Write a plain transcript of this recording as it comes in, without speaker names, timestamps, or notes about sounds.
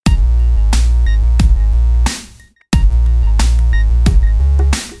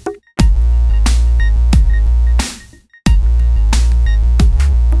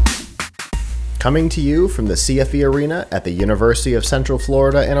Coming to you from the CFE Arena at the University of Central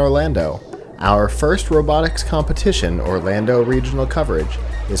Florida in Orlando, our first robotics competition Orlando regional coverage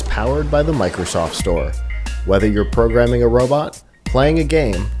is powered by the Microsoft Store. Whether you're programming a robot, playing a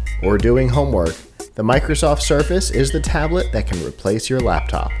game, or doing homework, the Microsoft Surface is the tablet that can replace your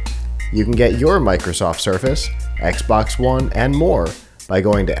laptop. You can get your Microsoft Surface, Xbox One, and more by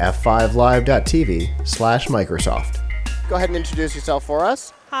going to f5live.tv/Microsoft. Go ahead and introduce yourself for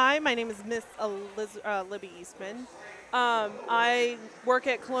us. Hi, my name is Miss Libby Eastman. I work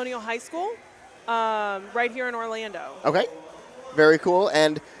at Colonial High School right here in Orlando. Okay, very cool.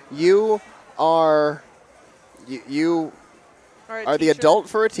 And you are you are the adult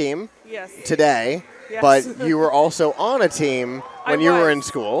for a team today, Yes. but you were also on a team when you were in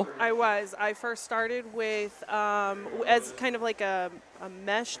school. I was. I first started with as kind of like a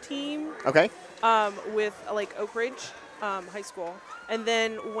mesh team. Okay. With like Oak Ridge High School. And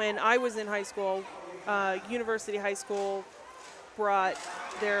then when I was in high school, University High School brought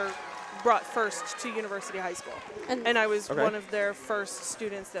first to University High School. And I was one of their first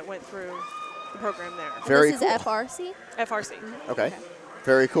students that went through the program there. Very cool. This is FRC? FRC. Okay.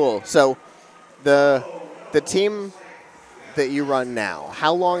 Very cool. So the team that you run now,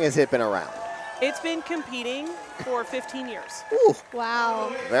 how long has it been around? It's been competing for 15 years. Ooh.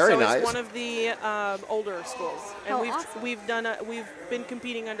 Wow. Very nice. So it's one of the older schools. And awesome. we've been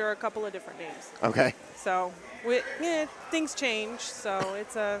competing under a couple of different names. Okay. So things change, so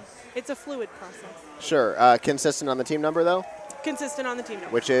it's a fluid process. Sure. Consistent on the team number, though? Consistent on the team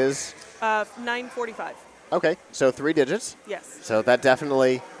number. Which is? 945. Okay, so 3 digits. Yes. So that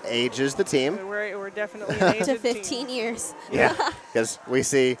definitely ages the team. We're definitely an aged to 15 team. years. Yeah, because we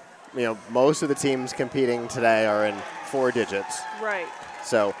see, most of the teams competing today are in 4 digits. Right.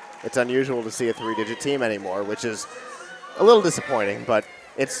 So it's unusual to see a 3-digit team anymore, which is a little disappointing, but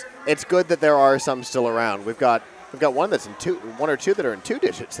it's good that there are some still around. We've got one that's in 1 or 2 that are in 2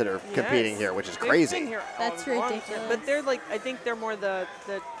 digits that are competing here, which is crazy. Been here That's a long ridiculous. time. But they're I think they're more the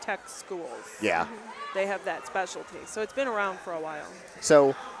tech schools. Yeah. They have that specialty. So it's been around for a while.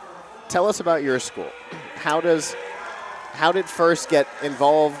 So tell us about your school. How did FIRST get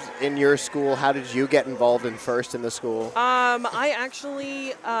involved in your school? How did you get involved in FIRST in the school? I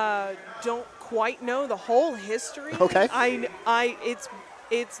actually don't quite know the whole history. Okay.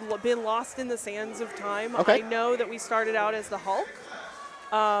 It's been lost in the sands of time. Okay. I know that we started out as the Hulk.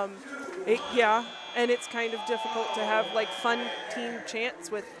 And it's kind of difficult to have fun team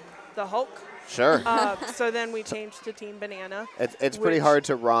chants with the Hulk. Sure. So then we changed to Team Banana. It's pretty hard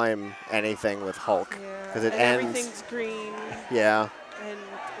to rhyme anything with Hulk because it ends. Everything's green. Yeah. And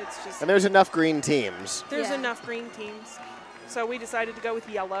it's just. And there's enough green teams. There's enough green teams. So we decided to go with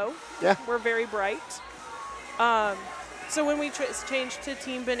yellow. Yeah. We're very bright. So when we changed to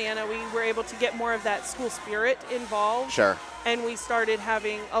Team Banana, we were able to get more of that school spirit involved. Sure. And we started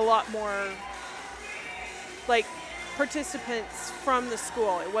having a lot more, participants from the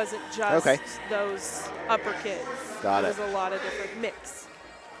school. It wasn't just those upper kids. Got it. It was a lot of different mix.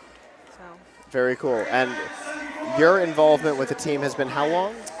 So. Very cool. And your involvement with the team has been how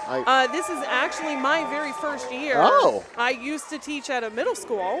long? This is actually my very first year. Oh. I used to teach at a middle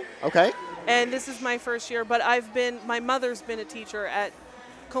school. Okay. And this is my first year, but my mother's been a teacher at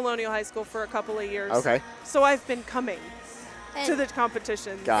Colonial High School for a couple of years. Okay. So I've been coming to the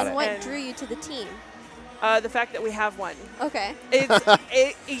competitions. Got it. And what drew you to the team? The fact that we have one. Okay.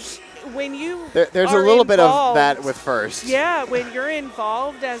 When you there's are a little bit of involved, that with FIRST. Yeah, when you're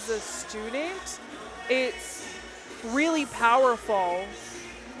involved as a student, it's really powerful,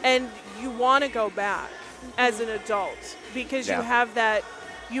 and you want to go back as an adult because you have that.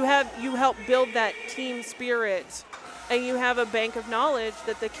 You help build that team spirit, and you have a bank of knowledge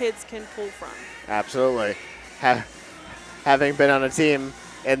that the kids can pull from. Absolutely. Having been on a team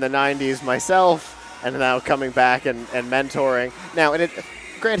in the 90s myself, and now coming back and mentoring. Now,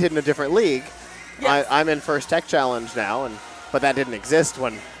 granted in a different league, yes. I'm in FIRST Tech Challenge now, but that didn't exist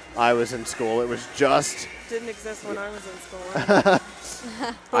when I was in school. It was just... Didn't exist when I was in school. Right?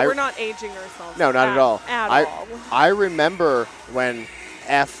 But we're not aging ourselves. No, not at all. At all. I remember when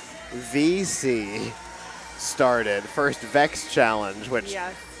FVC started, First Vex Challenge, which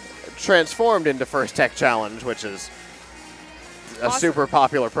transformed into FIRST Tech Challenge, which is a super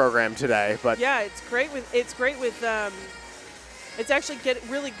popular program today. But yeah, it's great with it's actually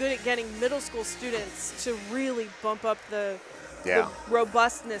really good at getting middle school students to really bump up the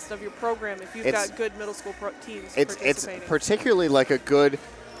robustness of your program if you've got good middle school teams participating. It's particularly a good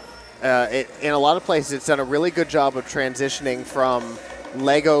in a lot of places it's done a really good job of transitioning from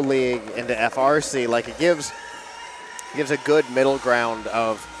Lego League into FRC. It gives a good middle ground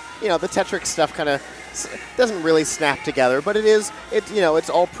of the Tetrix stuff kind of doesn't really snap together, but it's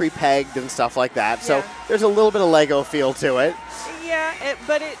all pre-pegged and stuff like that. So Yeah. there's a little bit of Lego feel to it. Yeah,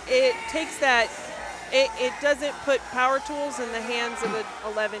 but it takes that. It doesn't put power tools in the hands of an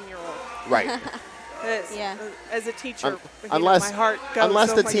 11-year-old. Right. Yeah. As a teacher, Unless my heart goes,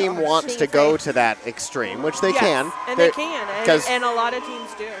 unless oh the my team gosh. wants to go to that extreme, which they Yes, can. and they can, Because and a lot of teams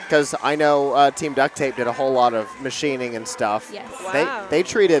do. Because I know Team Duct Tape did a whole lot of machining and stuff. Yes. Wow. They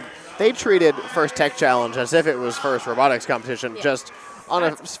treated First Tech Challenge as if it was first robotics competition, Yeah. just on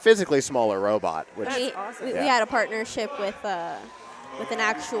a physically smaller robot. Which That's We, awesome. we Yeah. had a partnership with an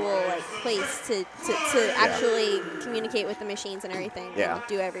actual place to actually communicate with the machines and everything. Yeah. And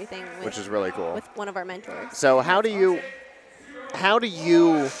do everything. which is really cool. with one of our mentors. So how do you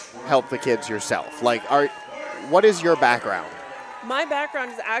help the kids yourself? Like, what is your background? My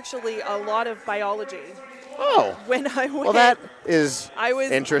background is actually a lot of biology. Oh, When I went, well, that is I was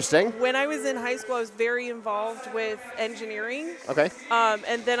interesting. When I was in high school, I was very involved with engineering. Okay.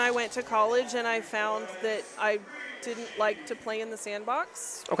 And then I went to college, and I found that I didn't like to play in the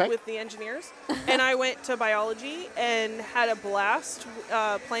sandbox Okay. with the engineers. And I went to biology and had a blast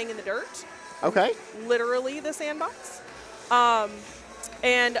playing in the dirt, Okay. literally the sandbox.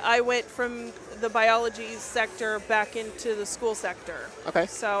 And I went from the biology sector back into the school sector. Okay.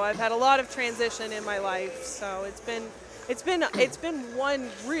 So I've had a lot of transition in my life. So it's been one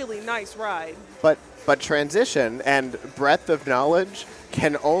really nice ride. But transition and breadth of knowledge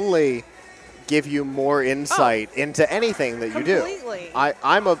can only give you more insight into anything that you do. Completely.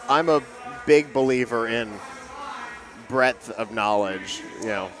 I'm a big believer in breadth of knowledge.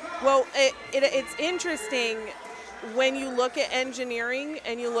 Well, it's interesting when you look at engineering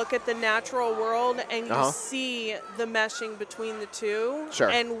and you look at the natural world and you see the meshing between the two, Sure.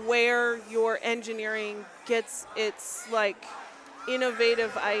 and where your engineering gets its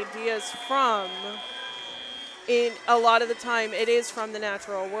innovative ideas from. In a lot of the time, it is from the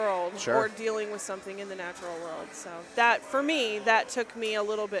natural world, Sure. or dealing with something in the natural world. So that, for me, that took me a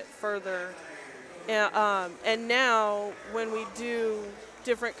little bit further. And now, when we do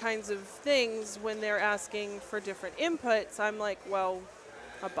different kinds of things, when they're asking for different inputs, I'm like, well,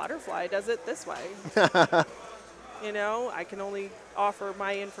 a butterfly does it this way. I can only offer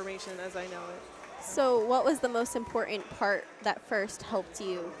my information as I know it. So, what was the most important part that first helped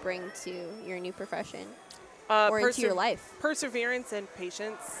you bring to your new profession or into your life? Perseverance and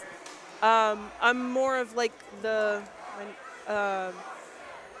patience. I'm more of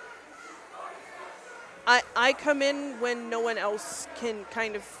I come in when no one else can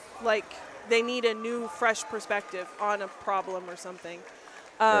kind of they need a new, fresh perspective on a problem or something.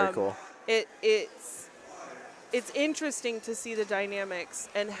 Very cool. It's interesting to see the dynamics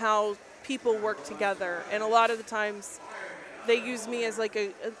and how people work together, and a lot of the times they use me as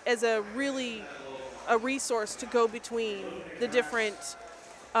a resource to go between the different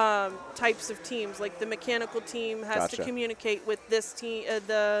types of teams. Like the mechanical team has to Gotcha. communicate with this team,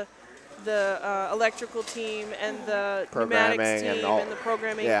 the electrical team, and the Programming pneumatics team, and all- the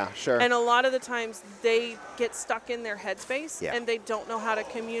programming. Yeah, sure. And a lot of the times they get stuck in their headspace, Yeah. and they don't know how to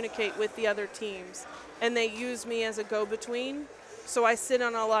communicate with the other teams, and they use me as a go-between. So I sit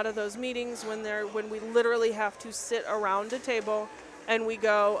on a lot of those meetings when we literally have to sit around a table and we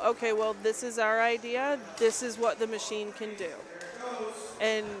go, okay, well, this is our idea. This is what the machine can do,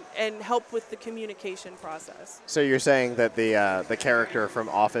 and help with the communication process. So you're saying that the character from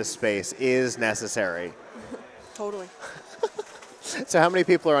Office Space is necessary. Totally. So how many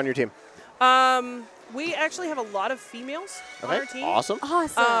people are on your team? We actually have a lot of females on Okay, our team. awesome.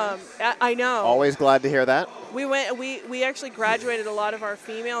 Awesome. I know. Always glad to hear that. We actually graduated a lot of our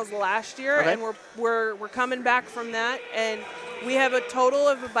females last year, Okay. and we're coming back from that, and we have a total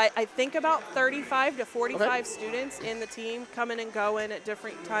of about 35 to 45 students in the team, coming and going at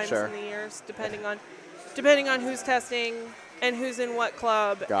different times Sure. in the years, depending on who's testing and who's in what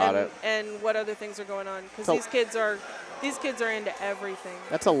club. Got and, it. and what other things are going on, because So- these kids are into everything.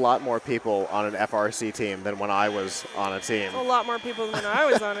 That's a lot more people on an FRC team than when I was on a team. A lot more people than when I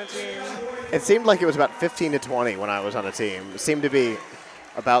was on a team. It seemed like it was about 15 to 20 when I was on a team. It seemed to be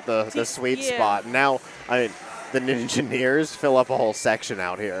about the sweet Yeah. spot. Now, the Ninjaneers fill up a whole section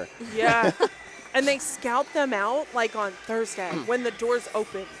out here. Yeah. And they scout them out on Thursday when the doors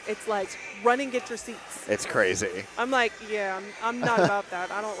open. It's like, run and get your seats. It's crazy. I'm like, yeah, I'm not about that.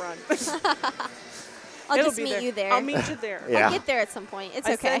 I don't run. I'll It'll just be meet you there. I'll meet you there. Yeah. I'll get there at some point. It's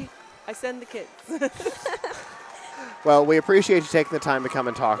okay. I send the kids. Well, we appreciate you taking the time to come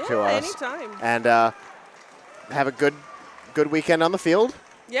and talk to Yeah, us. anytime. And have a good weekend on the field.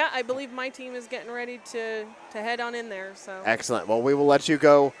 Yeah, I believe my team is getting ready to head on in there. So Excellent. Well, we will let you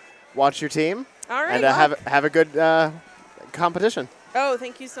go watch your team. All right. And have a good competition. Oh,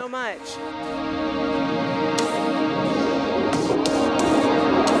 thank you so much.